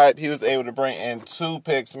all the hype. He was able to bring in 2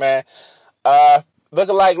 picks, man.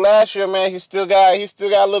 Looking like last year, man, he still got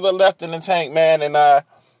a little bit left in the tank, man. And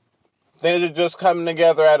things are just coming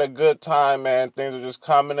together at a good time, man. Things are just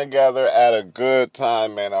coming together at a good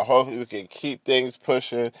time, man. I hope we can keep things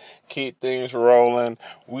pushing, keep things rolling.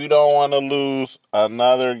 We don't want to lose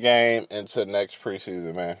another game into next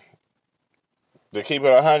preseason, man. To keep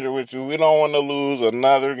it 100 with you, we don't want to lose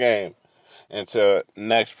another game into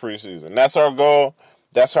next preseason. That's our goal.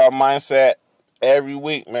 That's our mindset every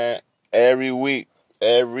week, man. Every week.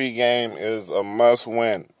 Every game is a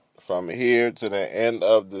must-win from here to the end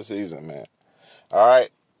of the season, man. All right?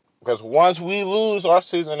 Because once we lose, our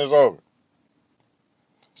season is over.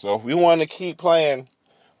 So if we want to keep playing,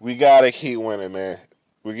 we got to keep winning, man.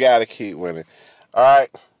 We got to keep winning. All right?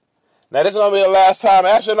 Now, this is going to be the last time.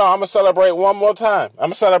 Actually, no, I'm going to celebrate one more time.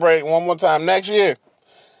 Next year.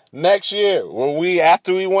 Next year,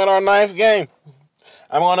 after we win our 9th game,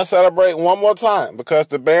 I'm going to celebrate one more time, because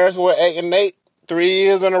the Bears were 8-8 3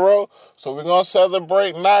 years in a row. So we're going to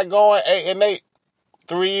celebrate not going 8-8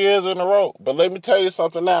 3 years in a row. But let me tell you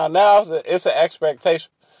something now. Now it's an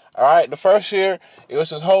expectation. All right? The first year, it was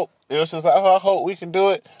just hope. It was just like, oh, I hope we can do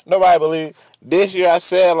it. Nobody believed. This year I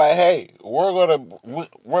said, like, hey, we're better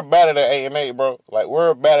than 8-8, bro. Like,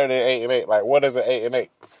 we're better than 8-8. Like, what is an 8-8?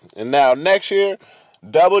 And now next year,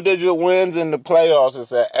 double-digit wins in the playoffs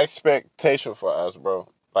is an expectation for us, bro.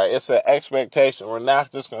 Like, it's an expectation. We're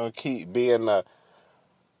not just going to keep being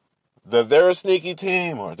they're a sneaky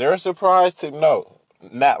team or they're a surprise team. No.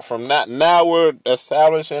 Now we're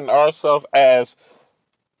establishing ourselves as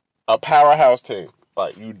a powerhouse team.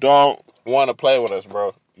 Like, you don't want to play with us,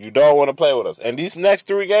 bro. You don't want to play with us. And these next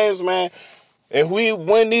 3 games, man, if we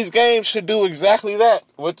win these games, should do exactly that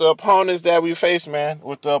with the opponents that we face, man.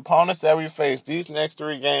 With the opponents that we face, these next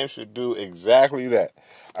 3 games should do exactly that.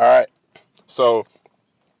 All right? So,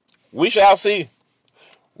 we shall see.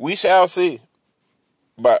 We shall see.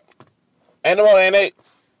 But ain't no more 8-8.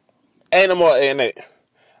 Ain't no more 8-8.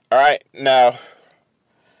 All right? Now,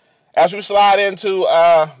 as we slide into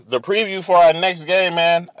the preview for our next game,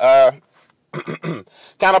 man, kind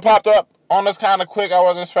of popped up on us kind of quick. I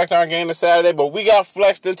wasn't expecting our game this Saturday, but we got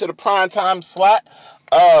flexed into the primetime slot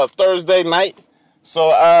Thursday night.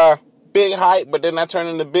 So, big hype, but then I turned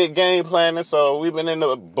into big game planning. So, we've been in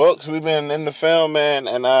the books, we've been in the film, man,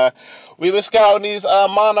 and we've been scouting these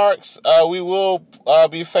Monarchs. We will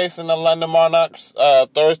be facing the London Monarchs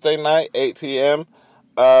Thursday night, 8 p.m.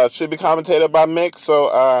 Should be commentated by Mick.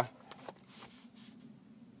 So,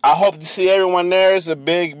 I hope to see everyone there. It's a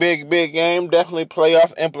big, big, big game. Definitely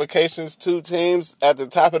playoff implications. Two teams at the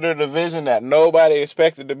top of their division that nobody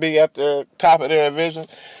expected to be at the top of their division,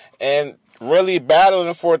 and really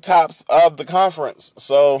battling for tops of the conference.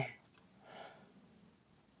 So,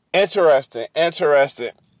 interesting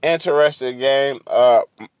game.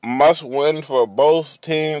 Must win for both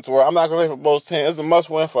teams. Well, I'm not going to say for both teams. It's a must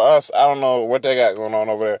win for us. I don't know what they got going on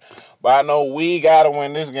over there. But I know we got to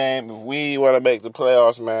win this game if we want to make the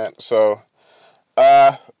playoffs, man. So,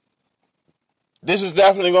 this is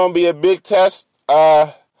definitely going to be a big test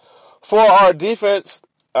for our defense.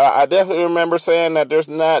 I definitely remember saying that there's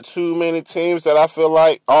not too many teams that I feel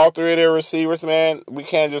like all three of their receivers, man, we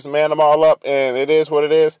can't just man them all up, and it is what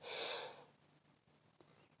it is.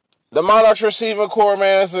 The Monarchs receiving core,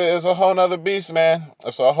 man, is a whole nother beast, man.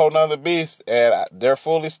 It's a whole nother beast, and they're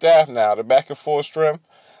fully staffed now. They're back in full strength.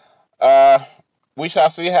 We shall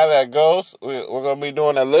see how that goes. We're going to be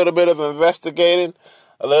doing a little bit of investigating,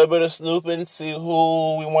 a little bit of snooping, see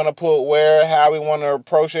who we want to put where, how we want to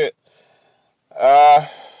approach it.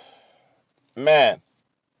 Man,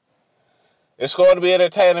 it's going to be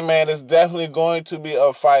entertaining, man. It's definitely going to be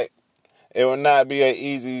a fight. It will not be an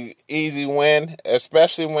easy win,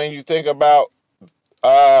 especially when you think about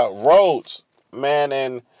Rhodes, man,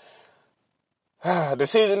 and the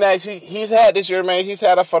season that he's had this year, man. He's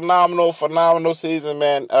had a phenomenal season,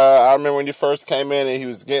 man. I remember when he first came in and he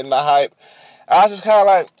was getting the hype. I was just kind of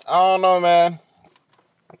like, I don't know, man.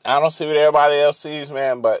 I don't see what everybody else sees,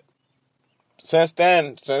 man, but since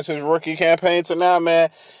his rookie campaign to now, man,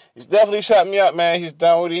 he's definitely shut me up, man. He's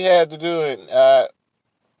done what he had to do, and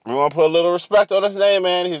we want to put a little respect on his name,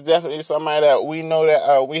 man. He's definitely somebody that we know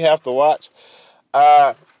that we have to watch.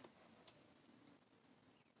 I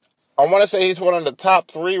want to say he's one of the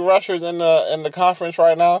top 3 rushers in the conference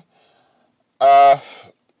right now.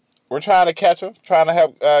 We're trying to catch him, trying to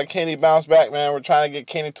help Kenny bounce back, man. We're trying to get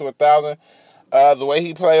Kenny to 1,000. The way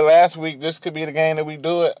he played last week, this could be the game that we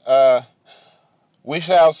do it. We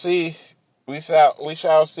shall see. We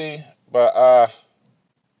shall see. But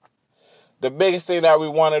the biggest thing that we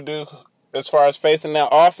want to do as far as facing that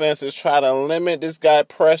offense is try to limit this guy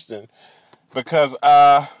Preston, because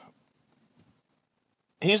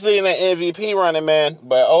he's leading an MVP running, man.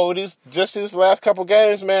 But these last couple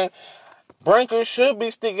games, man, Brinker should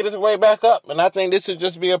be sneaking his way back up, and I think this would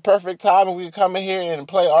just be a perfect time if we come in here and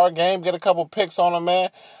play our game, get a couple picks on him, man.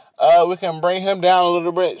 We can bring him down a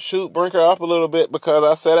little bit, shoot Brinker up a little bit, because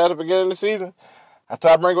I said at the beginning of the season, I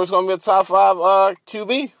thought Brinker was going to be a top 5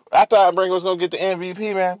 QB. I thought Brinker was going to get the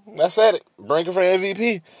MVP, man. I said it. Brinker for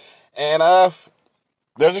MVP. And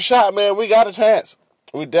there's a shot, man. We got a chance.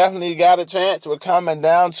 We definitely got a chance. We're coming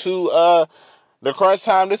down to the crunch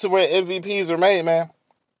time. This is where MVPs are made, man.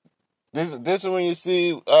 This is when you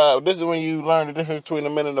see, this is when you learn the difference between the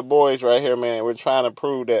men and the boys right here, man. We're trying to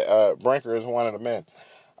prove that Brinker is one of the men.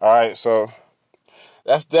 All right, so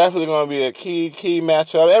that's definitely going to be a key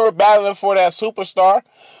matchup. And we're battling for that superstar.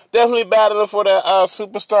 Definitely battling for that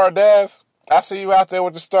superstar, Dev. I see you out there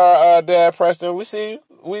with the star, Dev Preston. We see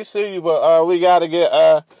you, but we got to get,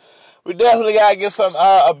 we definitely got to get some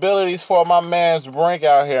abilities for my man's Brink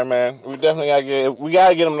out here, man. We definitely got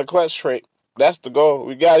to get him the clutch trait. That's the goal.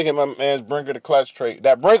 We got to get my man's Brinker the clutch trait.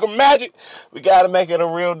 That Brinker magic, we got to make it a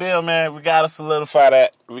real deal, man. We got to solidify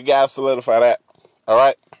that. All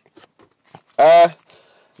right.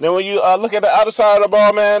 Then when you look at the other side of the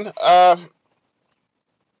ball, man,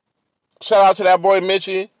 shout out to that boy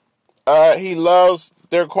Mitchie. He loves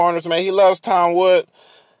their corners, man. He loves Tom Wood.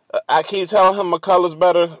 I keep telling him McCullough's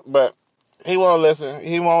better, but he won't listen.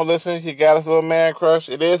 He got his little man crush.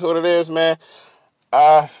 It is what it is, man.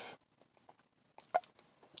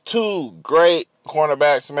 2 great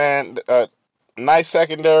cornerbacks, man. Nice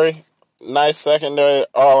secondary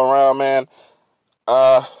all around, man.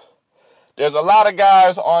 There's a lot of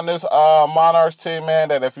guys on this Monarchs team, man,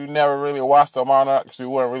 that if you never really watched the Monarchs, you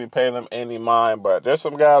wouldn't really pay them any mind. But there's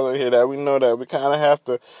some guys over here that we know that we kind of have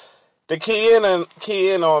to key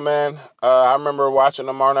in on, man. I remember watching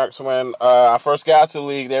the Monarchs when I first got to the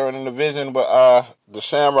league. They were in the division, but the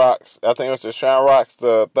Shamrocks, I think it was the Shamrocks,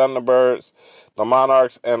 the Thunderbirds, the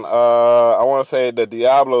Monarchs, and I want to say the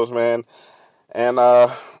Diablos, man. And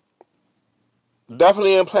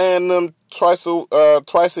definitely in playing them twice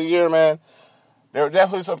a year, man. There are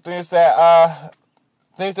definitely some things that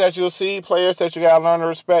you'll see, players that you gotta learn to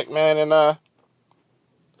respect, man. And I'm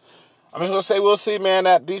just gonna say we'll see, man.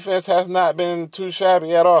 That defense has not been too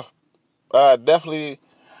shabby at all. Definitely,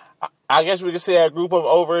 I guess we can say a group of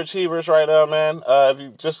overachievers right now, man. If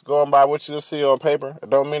you just going by what you'll see on paper, I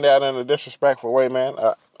don't mean that in a disrespectful way, man.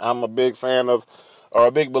 I'm a big fan of or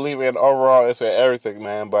a big believer in overall it's at everything,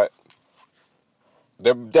 man. But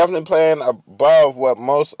they're definitely playing above what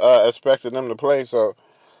most expected them to play. So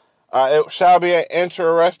it shall be an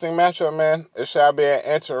interesting matchup, man. It shall be an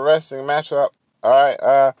interesting matchup. All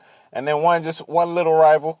right. And then one little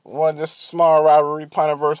rival, one just small rivalry,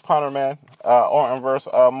 punter versus punter, man. Orton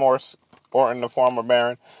versus Morse. Orton, the former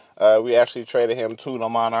Baron. We actually traded him to the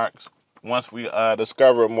Monarchs once we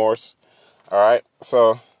discovered Morse. All right.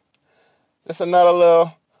 So just another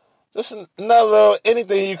little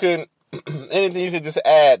anything you can just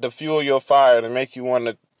add to fuel your fire to make you want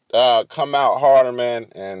to come out harder, man,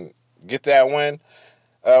 and get that win.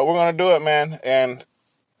 We're gonna do it, man. And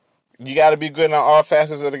you got to be good in all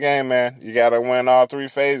facets of the game, man. You got to win all three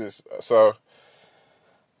phases. So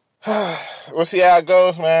we'll see how it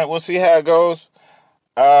goes, man. We'll see how it goes.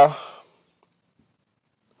 I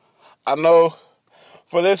know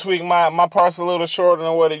for this week my part's a little shorter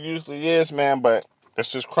than what it usually is, man, but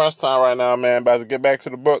it's just crunch time right now, man. About to get back to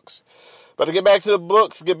the books. Get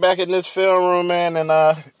back in this film room, man,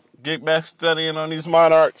 and get back studying on these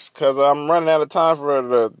Monarchs, because I'm running out of time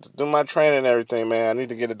to do my training and everything, man. I need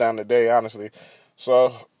to get it done today, honestly.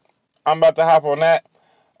 So I'm about to hop on that.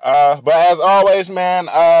 But as always, man,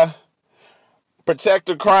 protect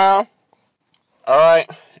the crown. All right.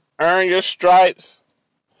 Earn your stripes.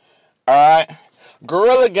 All right.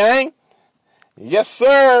 Gorilla Gang. Yes,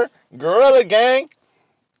 sir. Gorilla Gang.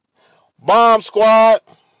 Bomb Squad.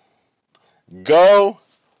 Go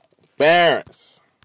Barons.